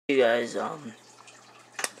Hey guys, I'm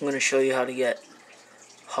going to show you how to get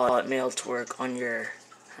Hotmail to work on your,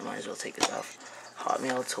 I might as well take this off,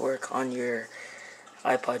 Hotmail to work on your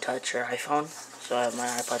iPod Touch or iPhone. So I have my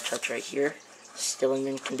iPod Touch right here, still in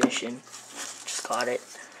mint condition, just got it.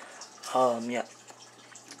 Yeah,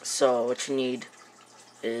 so what you need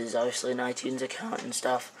is obviously an iTunes account and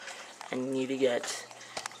stuff, and you need to get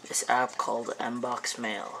this app called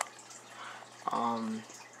MboxMail.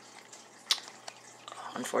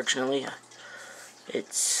 Unfortunately,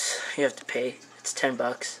 you have to pay. It's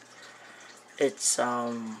 $10. It's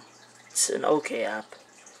an okay app,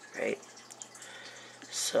 right?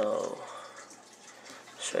 So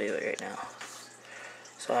I'll show you it right now.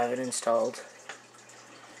 So I have it installed.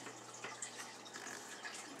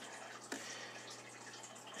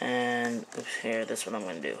 And oops, here, this is what I'm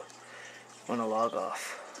gonna do. I'm gonna log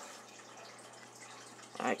off.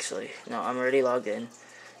 Actually, no, I'm already logged in.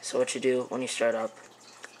 So what you do when you start up,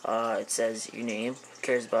 it says your name. Who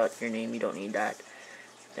cares about your name? You don't need that.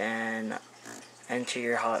 Then enter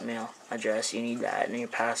your Hotmail address. You need that, and your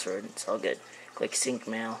password. It's all good. Click sync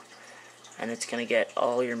mail, and it's gonna get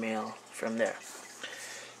all your mail from there.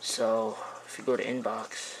 So if you go to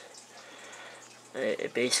inbox,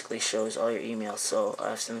 it basically shows all your emails. So I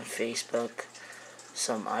have some Facebook,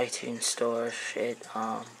 some iTunes store shit,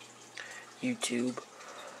 YouTube.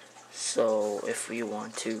 So if we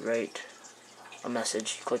want to write a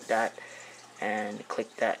message, you click that and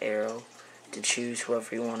click that arrow to choose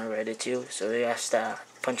whoever you want to write it to. So you have to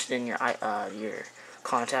punch it in your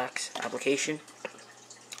contacts application.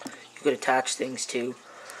 You could attach things to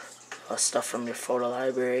stuff from your photo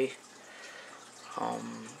library.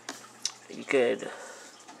 You could,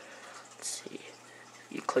 let's see,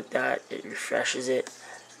 you click that, it refreshes it.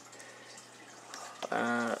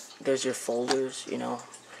 There's your folders, your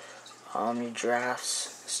drafts,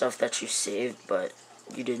 stuff that you saved but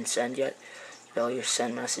you didn't send yet. All your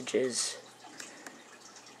sent messages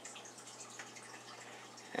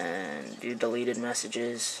and your deleted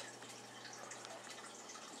messages.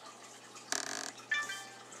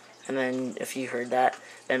 And then if you heard that,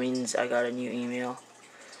 that means I got a new email.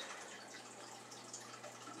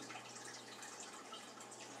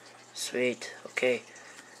 Sweet. Okay.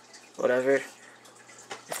 Whatever.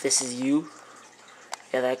 If this is you,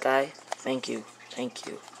 yeah, that guy, thank you. Thank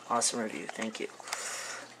you. Awesome review. Thank you.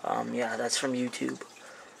 Yeah, that's from YouTube.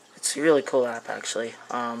 It's a really cool app, actually.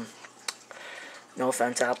 No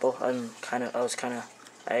offense, Apple. I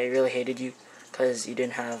really hated you because you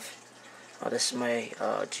didn't have, this is my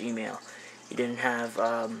Gmail. You didn't have,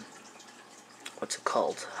 what's it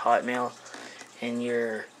called? Hotmail in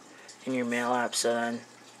your mail app, so then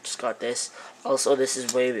just got this. Also, this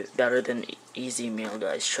is way better than Izymail,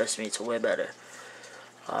 guys. Trust me, it's way better.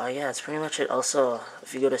 Yeah, that's pretty much it. Also,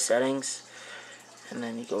 if you go to settings, and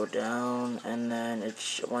then you go down, and then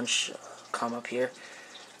it once come up here,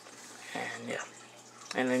 and yeah,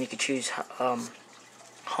 and then you can choose how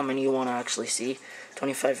many you want to actually see.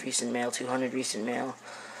 25 recent mail, 200 recent mail.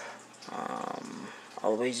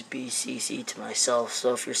 Always be CC to myself.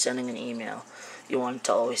 So if you're sending an email, you want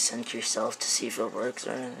to always send to yourself to see if it works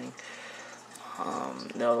or anything.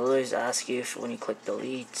 They'll always ask you if when you click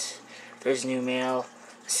delete, there's new mail.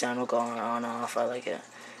 The sound will go on off. I like it.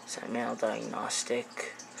 Send mail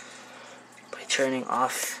diagnostic. By turning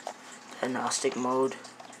off diagnostic mode,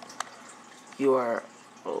 you are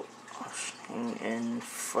and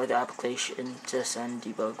for the application to send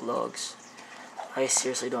debug logs. I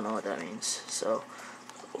seriously don't know what that means. So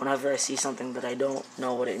whenever I see something that I don't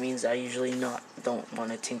know what it means, I usually don't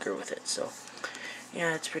want to tinker with it. So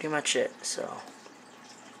yeah, that's pretty much it. So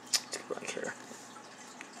let's go back here.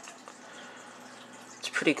 It's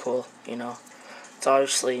pretty cool, It's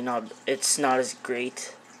obviously not as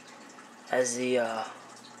great as the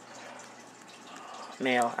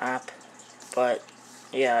mail app, but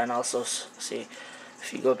yeah. And also, see,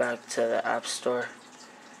 if you go back to the App Store,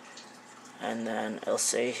 and then it'll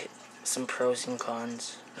say some pros and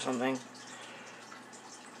cons or something.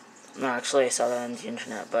 No, actually I saw that on the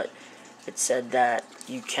internet, but it said that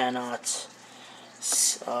you cannot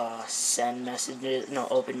send messages,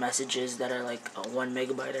 open messages that are like 1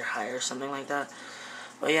 megabyte or higher, something like that.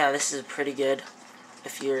 But yeah, this is pretty good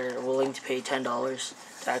if you're willing to pay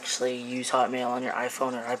 $10 to actually use Hotmail on your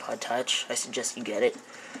iPhone or iPod Touch. I suggest you get it,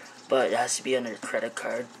 but it has to be on your credit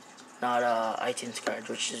card, not iTunes card,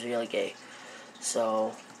 which is really gay.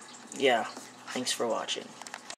 So yeah, thanks for watching.